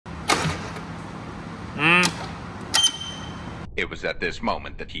It was at this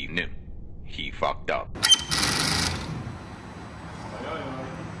moment that he knew. He fucked up.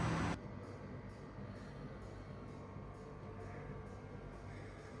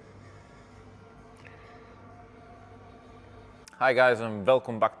 Hi guys, and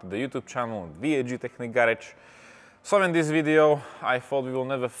welcome back to the YouTube channel VAG Technic Garage. So in this video I thought we will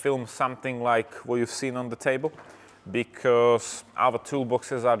never film something like what you've seen on the table, because our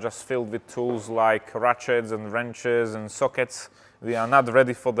toolboxes are just filled with tools like ratchets and wrenches and sockets. We are not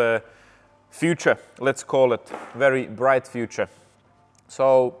ready for the future, let's call it, very bright future.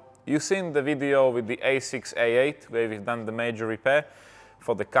 So you've seen the video with the A6 A8 where we've done the major repair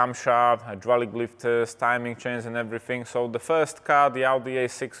for the camshaft, hydraulic lifters, timing chains and everything. So the first car, the Audi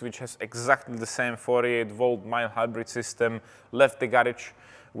A6, which has exactly the same 48-volt mild hybrid system, left the garage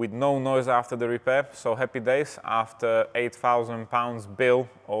with no noise after the repair. So happy days. After £8,000 bill,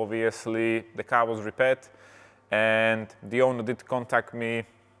 obviously the car was repaired, and the owner did contact me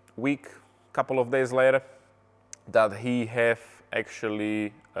couple of days later, that he have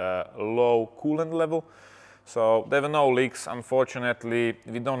actually a low coolant level. So there were no leaks. Unfortunately,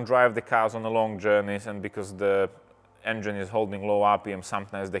 we don't drive the cars on the long journeys, and because the engine is holding low RPM,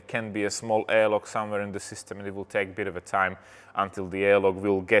 sometimes there can be a small airlock somewhere in the system, and it will take a bit of a time until the airlock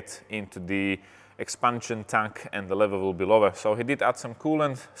will get into the expansion tank and the level will be lower. So he did add some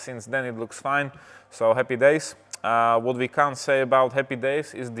coolant. Since then it looks fine, so happy days. What we can't say about happy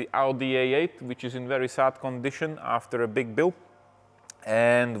days is the Audi A8, which is in very sad condition after a big bill,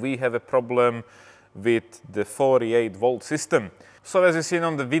 and we have a problem with the 48-volt system. So as you've seen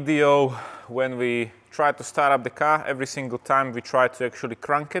on the video, when we try to start up the car, every single time we try to actually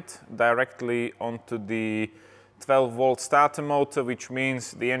crank it directly onto the 12-volt starter motor, which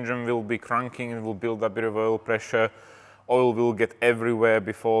means the engine will be cranking and will build a bit of oil pressure. Oil will get everywhere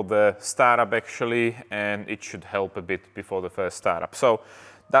before the startup actually, and it should help a bit before the first startup. So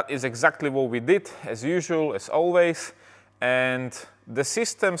that is exactly what we did, as usual, as always. And the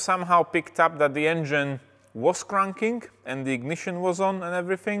system somehow picked up that the engine was cranking and the ignition was on and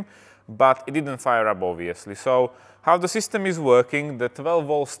everything, but it didn't fire up, obviously. So how the system is working, the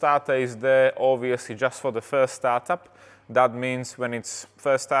 12-volt starter is there obviously just for the first startup. That means when it's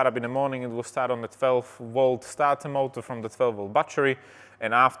first startup in the morning, it will start on the 12-volt starter motor from the 12-volt battery,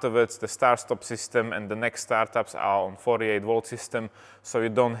 and afterwards the start-stop system and the next startups are on 48-volt system, so you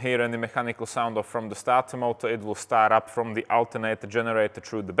don't hear any mechanical sound off from the starter motor. It will start up from the alternator generator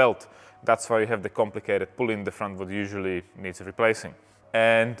through the belt. That's why you have the complicated pulley in the front, what usually needs replacing.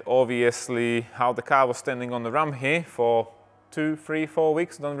 And obviously how the car was standing on the ramp here for 2, 3, 4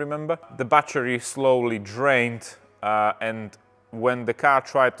 weeks, don't remember, the battery slowly drained. And when the car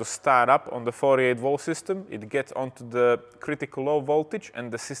tried to start up on the 48-volt system, it gets onto the critical low voltage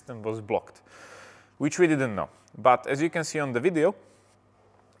and the system was blocked, which we didn't know. But as you can see on the video,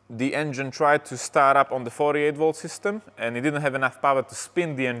 the engine tried to start up on the 48-volt system and it didn't have enough power to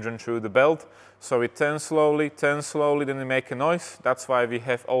spin the engine through the belt. So it turns slowly, then it makes a noise. That's why we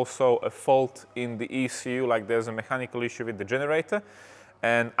have also a fault in the ECU, like there's a mechanical issue with the generator.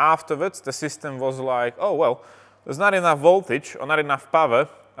 And afterwards, the system was like, oh, well, there's not enough voltage or not enough power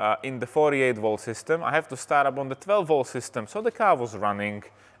in the 48-volt system. I have to start up on the 12-volt system. So the car was running,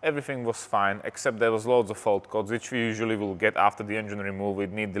 everything was fine, except there was loads of fault codes, which we usually will get after the engine removal,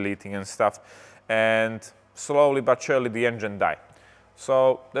 it need deleting and stuff. And slowly but surely the engine died.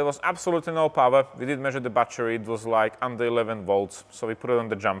 So there was absolutely no power. We did measure the battery, it was like under 11 volts. So we put it on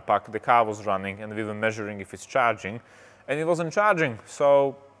the jump pack, the car was running, and we were measuring if it's charging, and it wasn't charging.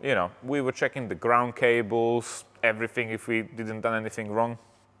 So, you know, we were checking the ground cables, everything, if we didn't done anything wrong.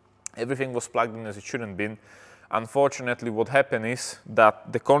 Everything was plugged in as it shouldn't been. Unfortunately, what happened is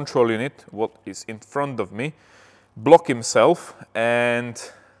that the control unit, what is in front of me, blocked himself,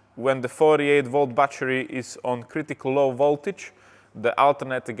 and when the 48-volt battery is on critical low voltage, the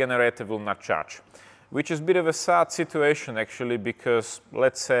alternator generator will not charge, which is a bit of a sad situation actually, because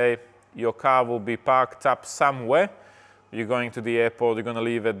let's say your car will be parked up somewhere. You're going to the airport, you're going to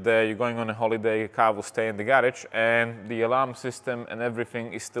leave it there, you're going on a holiday, your car will stay in the garage, and the alarm system and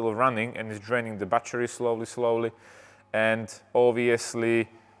everything is still running and is draining the battery slowly. And obviously,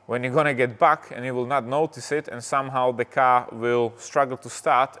 when you're going to get back and you will not notice it, and somehow the car will struggle to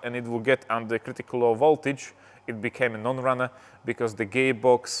start and it will get under critical low voltage, it became a non-runner because the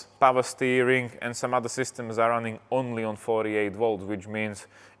gearbox, power steering, and some other systems are running only on 48 volts, which means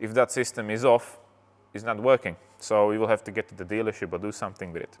if that system is off, it's not working. So you will have to get to the dealership or do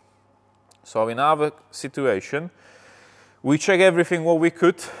something with it. So in our situation, we check everything what we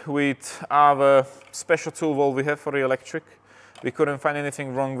could with our special tool what we have for the electric. We couldn't find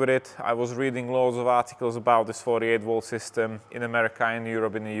anything wrong with it. I was reading loads of articles about this 48 volt system in America, in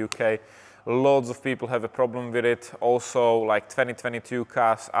Europe, in the UK. Loads of people have a problem with it. Also, like 2022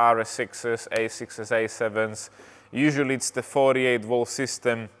 cars, RS6s, A6s, A7s. Usually it's the 48 volt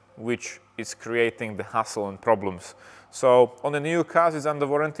system which is creating the hassle and problems. So on the new cars it's under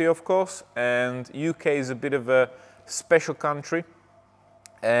warranty, of course, and UK is a bit of a special country,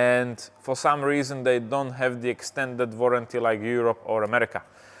 and for some reason they don't have the extended warranty like Europe or America.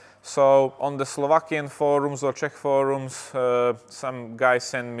 So on the Slovakian forums or Czech forums, some guys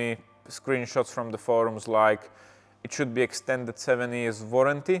send me screenshots from the forums like it should be extended 7 years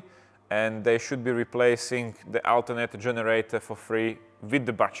warranty, and they should be replacing the alternator generator for free with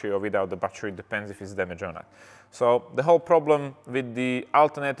the battery or without the battery, depends if it's damaged or not. So the whole problem with the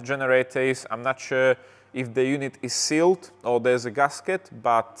alternator generator is I'm not sure if the unit is sealed or there's a gasket,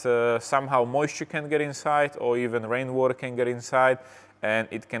 but somehow moisture can get inside or even rainwater can get inside, and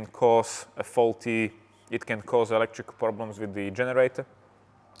it can cause electrical problems with the generator.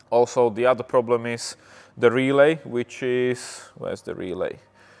 Also, the other problem is the relay, which is, where's the relay?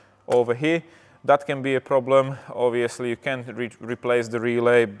 Over here. That can be a problem. Obviously, you can replace the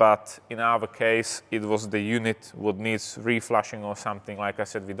relay, but in our case, it was the unit what needs reflushing or something. Like I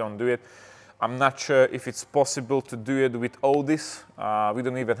said, we don't do it. I'm not sure if it's possible to do it with Audis. We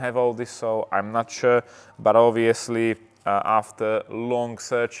don't even have Audis, so I'm not sure. But obviously, after long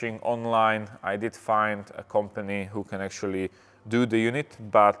searching online, I did find a company who can actually do the unit,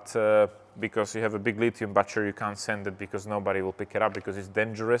 but because you have a big lithium battery, you can't send it because nobody will pick it up, because it's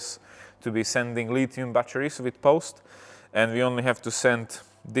dangerous to be sending lithium batteries with post, and we only have to send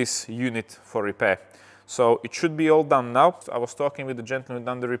this unit for repair. So it should be all done now. I was talking with the gentleman who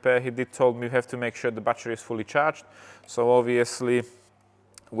done the repair. He did told me you have to make sure the battery is fully charged. So obviously,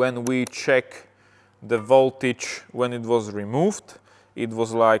 when we check the voltage when it was removed, it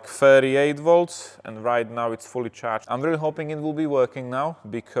was like 38 volts, and right now it's fully charged. I'm really hoping it will be working now,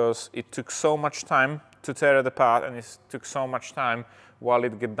 because it took so much time to tear it apart, and it took so much time while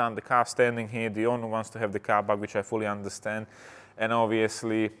it get done. The car standing here, the owner wants to have the car back, which I fully understand. And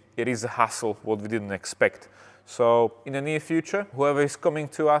obviously it is a hassle what we didn't expect. So in the near future, whoever is coming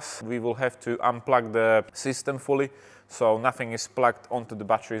to us, we will have to unplug the system fully. So nothing is plugged onto the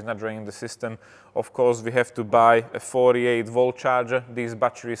battery, it's not draining the system. Of course, we have to buy a 48 volt charger. These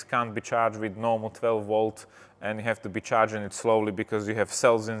batteries can't be charged with normal 12 volt, and you have to be charging it slowly because you have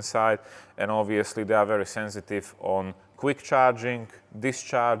cells inside, and obviously they are very sensitive on quick charging,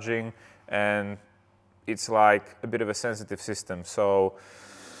 discharging, and it's like a bit of a sensitive system. So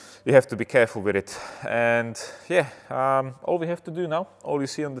you have to be careful with it. And yeah, all we have to do now, all you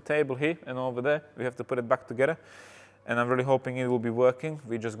see on the table here and over there, we have to put it back together. And I'm really hoping it will be working.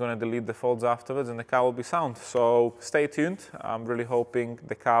 We're just going to delete the faults afterwards and the car will be sound. So stay tuned. I'm really hoping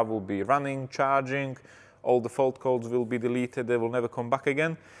the car will be running, charging, all the fault codes will be deleted, they will never come back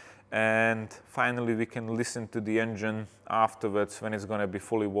again. And finally we can listen to the engine afterwards when it's going to be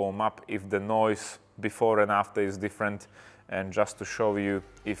fully warm up, if the noise before and after is different, and just to show you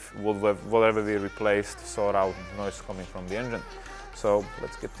if whatever we replaced sort out noise coming from the engine. So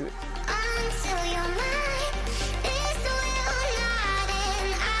let's get to it.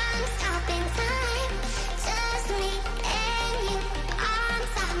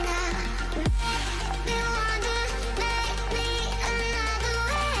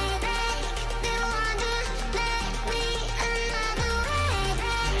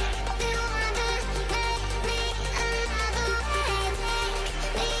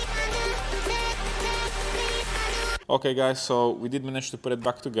 Okay guys, so we did manage to put it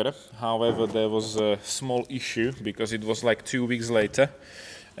back together. However, there was a small issue because it was like 2 weeks later,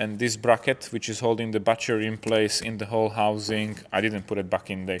 and this bracket, which is holding the battery in place in the whole housing, I didn't put it back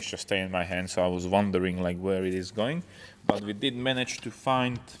in there, it's just staying in my hand, so I was wondering like where it is going. But we did manage to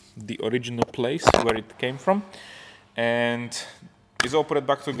find the original place where it came from, and it's all put it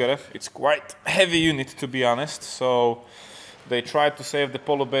back together. It's quite a heavy unit, to be honest, so they tried to save the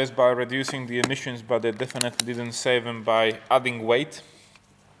polar bears by reducing the emissions, but they definitely didn't save them by adding weight.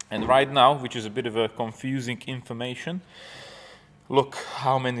 And right now, which is a bit of a confusing information, look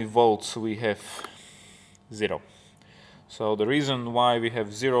how many volts we have. 0. So the reason why we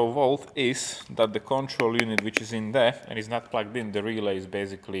have 0 volt is that the control unit which is in there and is not plugged in, the relay is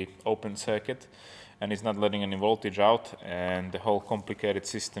basically open circuit and it's not letting any voltage out, and the whole complicated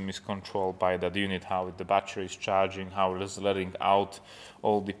system is controlled by that unit, how the battery is charging, how it is letting out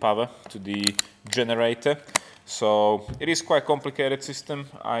all the power to the generator. So it is quite a complicated system.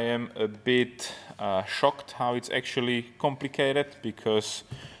 I am a bit shocked how it's actually complicated, because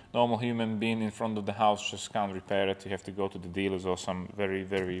normal human being in front of the house just can't repair it. You have to go to the dealers or some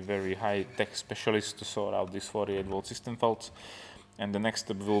very high-tech specialists to sort out these 48-volt system faults. And the next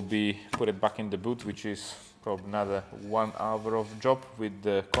step will be put it back in the boot, which is probably another 1 hour of job with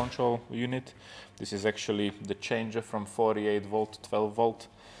the control unit. This is actually the changer from 48-volt to 12-volt.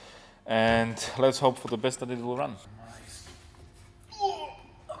 And let's hope for the best that it will run.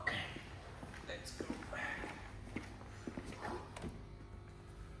 Okay, let's go.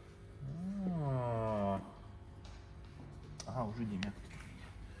 Aha, už vidím, jak to funguje.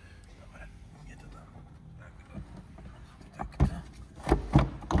 Dobre, je to tam. Takto.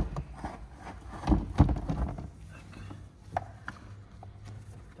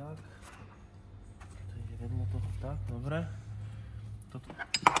 Tak. To ide vedľa toho. Tak, dobre. Toto.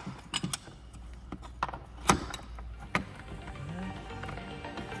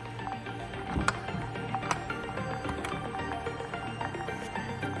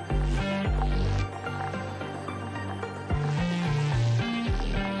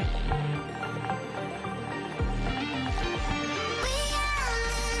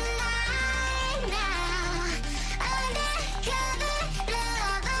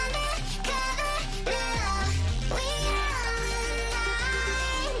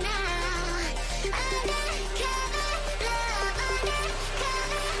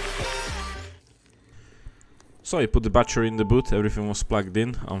 So I put the battery in the boot, everything was plugged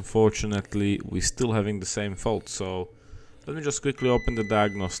in. Unfortunately, we're still having the same fault, so let me just quickly open the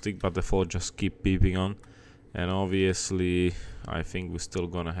diagnostic, but the fault just keep beeping on. And obviously, I think we're still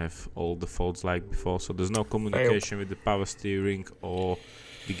gonna have all the faults like before, so there's no communication with the power steering or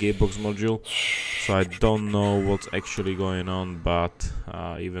the gearbox module. So I don't know what's actually going on, but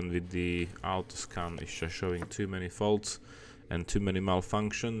even with the auto scan, it's just showing too many faults and too many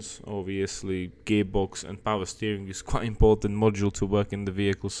malfunctions. Obviously, gearbox and power steering is quite important module to work in the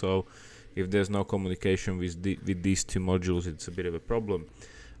vehicle, so if there's no communication with these two modules, it's a bit of a problem.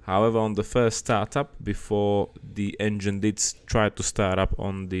 However, on the first startup, before the engine did try to start up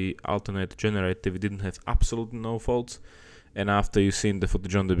on the alternator generator, we didn't have absolutely no faults, and after you've seen the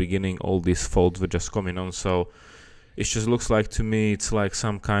footage on the beginning, all these faults were just coming on. So it just looks like to me it's like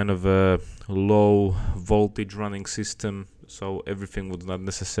some kind of a low voltage running system, so everything would not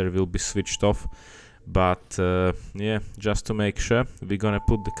necessarily will be switched off. But yeah, just to make sure, we're gonna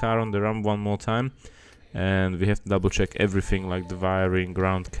put the car on the ramp one more time, and we have to double check everything like the wiring,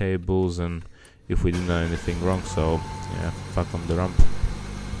 ground cables, and if we didn't know anything wrong. So yeah, back on the ramp.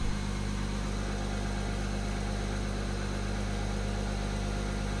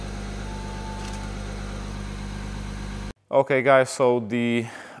 Okay guys, so the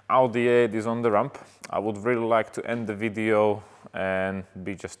Audi A8 is on the ramp. I would really like to end the video and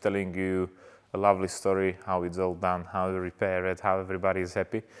be just telling you a lovely story, how it's all done, how we repair it, how everybody is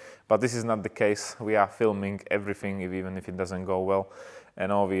happy. But this is not the case. We are filming everything, even if it doesn't go well.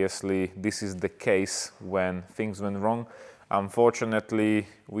 And obviously this is the case when things went wrong. Unfortunately,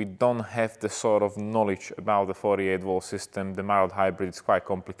 we don't have the sort of knowledge about the 48-volt system. The mild hybrid is quite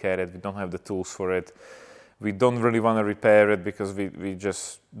complicated. We don't have the tools for it. We don't really want to repair it because we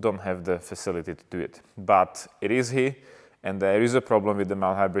just don't have the facility to do it. But it is here, and there is a problem with the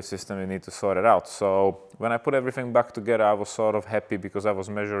mild hybrid system. We need to sort it out. So when I put everything back together, I was sort of happy because I was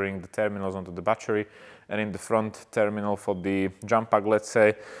measuring the terminals onto the battery, and in the front terminal for the jump pack, let's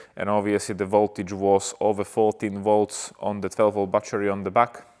say, and obviously the voltage was over 14 volts on the 12-volt battery on the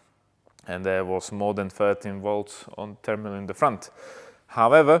back, and there was more than 13 volts on the terminal in the front.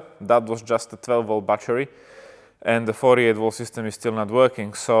 However, that was just a 12-volt battery, and the 48-volt system is still not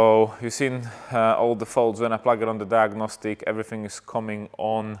working. So you've seen all the faults. When I plug it on the diagnostic, everything is coming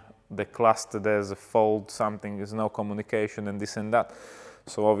on the cluster. There's a fault, something, there's no communication, and this and that.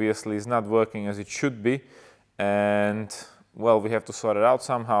 So obviously it's not working as it should be, and well, we have to sort it out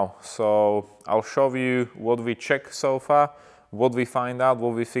somehow. So I'll show you what we check so far, what we find out,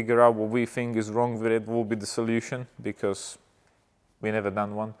 what we figure out, what we think is wrong with it, what will be the solution, because we never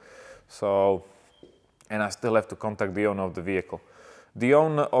done one. So, and I still have to contact the owner of the vehicle. The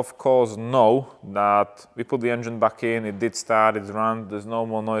owner, of course, know that we put the engine back in, it did start, it's run, there's no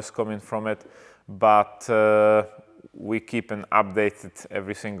more noise coming from it, but we keep an updated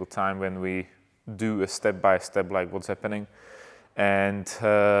every single time when we do a step-by-step like what's happening. And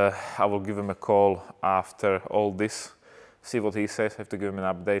I will give him a call after all this, see what he says, have to give him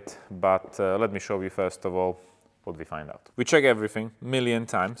an update. But let me show you first of all what we find out. We check everything a million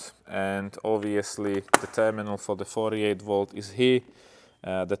times, and obviously the terminal for the 48-volt is here,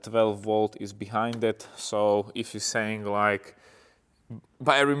 the 12-volt is behind it. So if you're saying like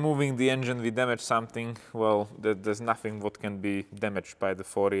by removing the engine we damage something. Well, there's nothing what can be damaged by the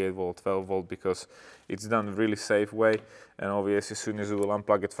 48 volt, 12 volt, because it's done really safe way, and obviously as soon as you will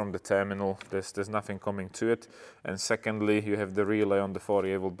unplug it from the terminal, there's nothing coming to it. And secondly, you have the relay on the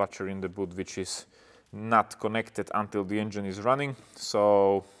 48 volt battery in the boot, which is not connected until the engine is running.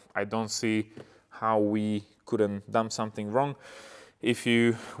 So I don't see how we couldn't done something wrong. If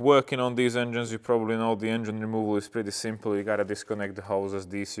you working on these engines, you probably know the engine removal is pretty simple. You gotta disconnect the hoses.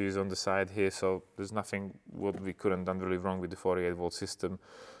 DC is on the side here, so there's nothing what we couldn't done really wrong with the 48 volt system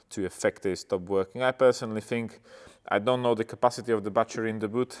to affect it stop working. I personally think, I don't know the capacity of the battery in the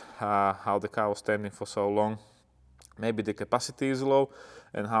boot, how the car was standing for so long. Maybe the capacity is low,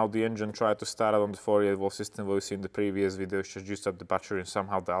 and how the engine tried to start out on the 48 volt system what we see in the previous video, just used up the battery and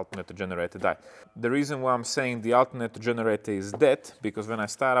somehow the alternator generator died. The reason why I'm saying the alternator generator is dead, because when I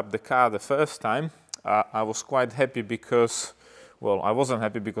start up the car the first time, I was quite happy because, well, I wasn't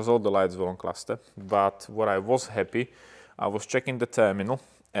happy because all the lights were on cluster, but what I was happy, I was checking the terminal,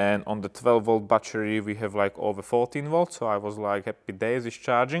 and on the 12 volt battery we have like over 14 volts, so I was like happy days, it's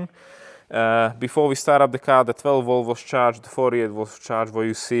charging. Before we start up the car, the 12 volt was charged, the 48 was charged, what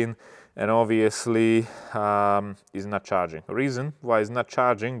you've seen, and obviously is not charging. Reason why it's not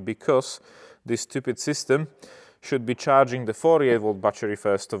charging, because this stupid system should be charging the 48 volt battery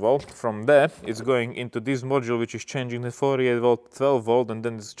first of all. From there, it's going into this module which is changing the 48 volt, 12 volt, and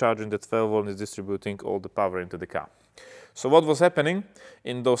then it's charging the 12 volt and is distributing all the power into the car. So what was happening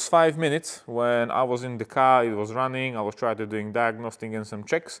in those 5 minutes when I was in the car, it was running, I was trying to doing diagnostic and some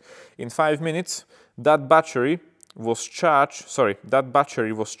checks. In 5 minutes, that battery was charging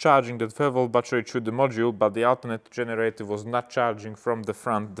the 12 volt battery through the module, but the alternate generator was not charging from the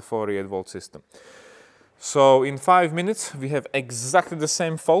front, the 48 volt system. So in 5 minutes, we have exactly the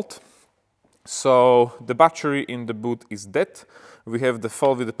same fault. So the battery in the boot is dead. We have the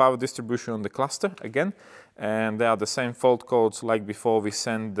fault with the power distribution on the cluster again, and they are the same fault codes like before we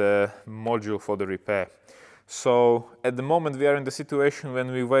send the module for the repair. So at the moment we are in the situation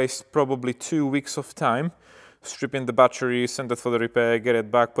when we waste probably 2 weeks of time stripping the battery, send it for the repair, get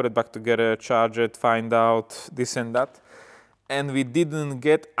it back, put it back together, charge it, find out this and that. And we didn't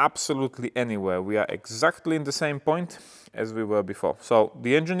get absolutely anywhere. We are exactly in the same point as we were before. So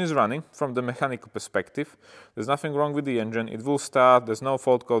the engine is running from the mechanical perspective. There's nothing wrong with the engine. It will start. There's no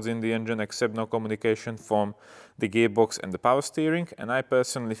fault codes in the engine except no communication from the gearbox and the power steering. And I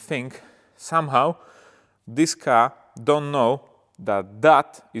personally think somehow this car don't know that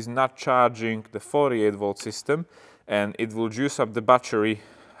that is not charging the 48 volt system, and it will juice up the battery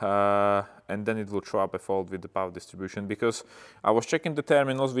and then it will throw up a fault with the power distribution, because I was checking the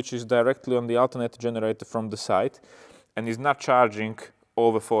terminals which is directly on the alternator generator from the side, and is not charging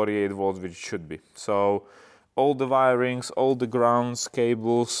over 48 volts which it should be. So all the wirings, all the grounds,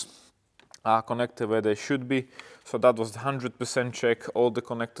 cables are connected where they should be. So that was the 100% check. All the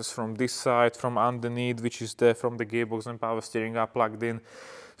connectors from this side, from underneath, which is there from the gearbox and power steering, are plugged in.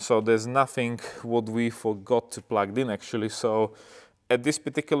 So there's nothing what we forgot to plug in actually. So at this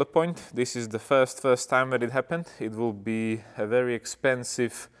particular point, this is the first time that it happened. It will be a very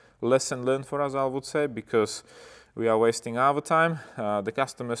expensive lesson learned for us, I would say, because we are wasting our time. The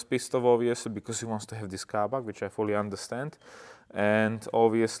customer's pissed off obviously because he wants to have this car back, which I fully understand. And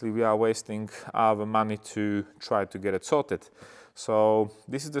obviously we are wasting our money to try to get it sorted. So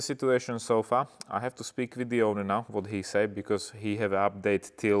this is the situation so far. I have to speak with the owner now, what he said, because he have an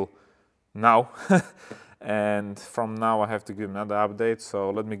update till now. And from now I have to give him another update,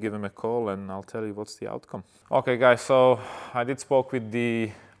 so let me give him a call and I'll tell you what's the outcome. Okay guys, so I did spoke with the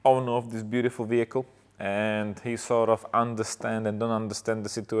owner of this beautiful vehicle, and he sort of understand and don't understand the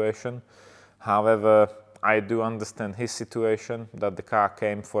situation. However, I do understand his situation, that the car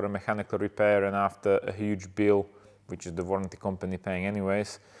came for a mechanical repair, and after a huge bill, which is the warranty company paying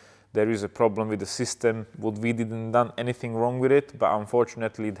anyways, there is a problem with the system. What we didn't done anything wrong with it, but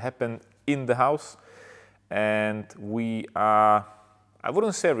unfortunately it happened in the house. And we are, I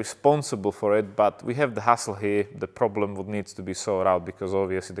wouldn't say responsible for it, but we have the hassle here. The problem would needs to be sorted out, because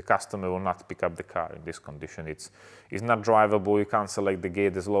obviously the customer will not pick up the car in this condition. It's not drivable, you can't select the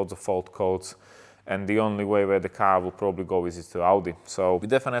gate, there's loads of fault codes, and the only way where the car will probably go is to Audi. So we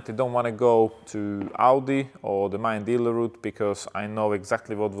definitely don't want to go to Audi or the main dealer route, because I know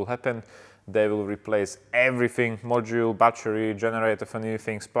exactly what will happen. They will replace everything, module, battery, generator for new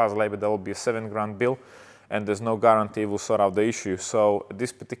things, plus labor, there will be a 7 grand bill. And there's no guarantee we'll sort out the issue. So at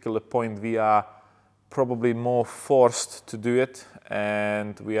this particular point, we are probably more forced to do it,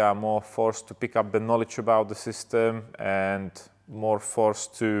 and we are more forced to pick up the knowledge about the system, and more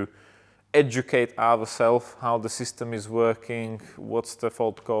forced to educate ourselves how the system is working, what's the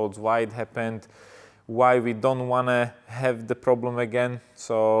fault codes, why it happened, why we don't want to have the problem again.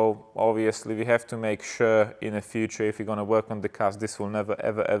 So obviously we have to make sure in the future, if you're going to work on the cars, this will never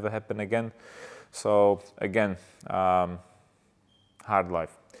ever ever happen again. So again, hard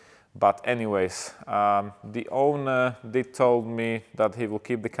life. But anyways, the owner did told me that he will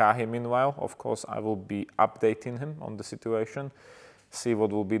keep the car here meanwhile. Of course, I will be updating him on the situation, see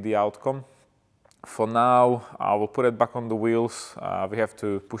what will be the outcome. For now, I will put it back on the wheels. We have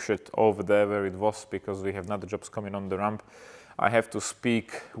to push it over there where it was because we have another jobs coming on the ramp. I have to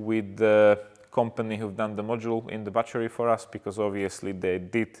speak with the company who've done the module in the battery for us, because obviously they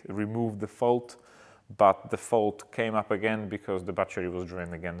did remove the fault, but the fault came up again because the battery was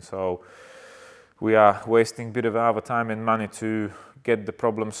drained again. So we are wasting a bit of our time and money to get the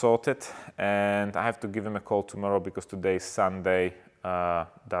problem sorted, and I have to give him a call tomorrow because today is Sunday,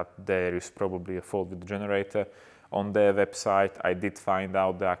 that there is probably a fault with the generator. On their website I did find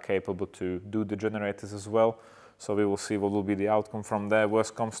out they are capable to do the generators as well, so we will see what will be the outcome from there.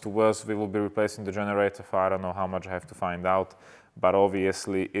 Worst comes to worst, we will be replacing the generator for I don't know how much I have to find out, but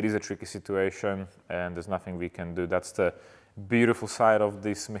obviously it is a tricky situation and there's nothing we can do. That's the beautiful side of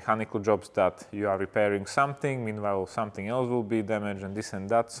these mechanical jobs, that you are repairing something, meanwhile something else will be damaged and this and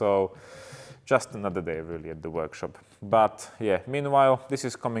that. So just another day really at the workshop. But yeah, meanwhile this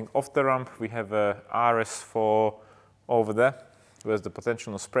is coming off the ramp. We have a RS4 over there, where's the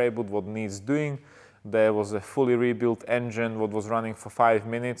potential spray boot, what needs doing. There was a fully rebuilt engine what was running for 5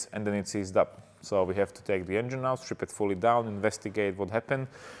 minutes and then it seized up. So we have to take the engine out, strip it fully down, investigate what happened,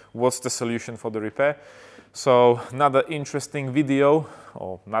 what's the solution for the repair. So another interesting video,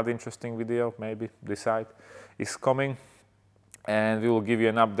 or not interesting video, maybe decide, is coming, and we will give you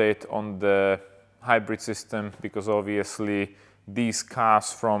an update on the hybrid system, because obviously these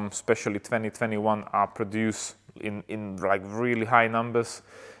cars from especially 2021 are produced in like really high numbers,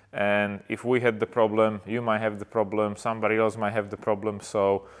 and if we had the problem, you might have the problem, somebody else might have the problem.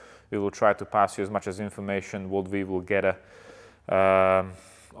 So we will try to pass you as much as information what we will get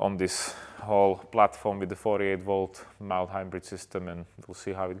on this whole platform with the 48-volt mild hybrid system, and we'll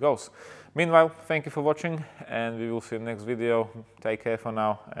see how it goes. Meanwhile, thank you for watching and we will see you in the next video. Take care for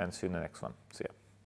now and see you in the next one. See ya.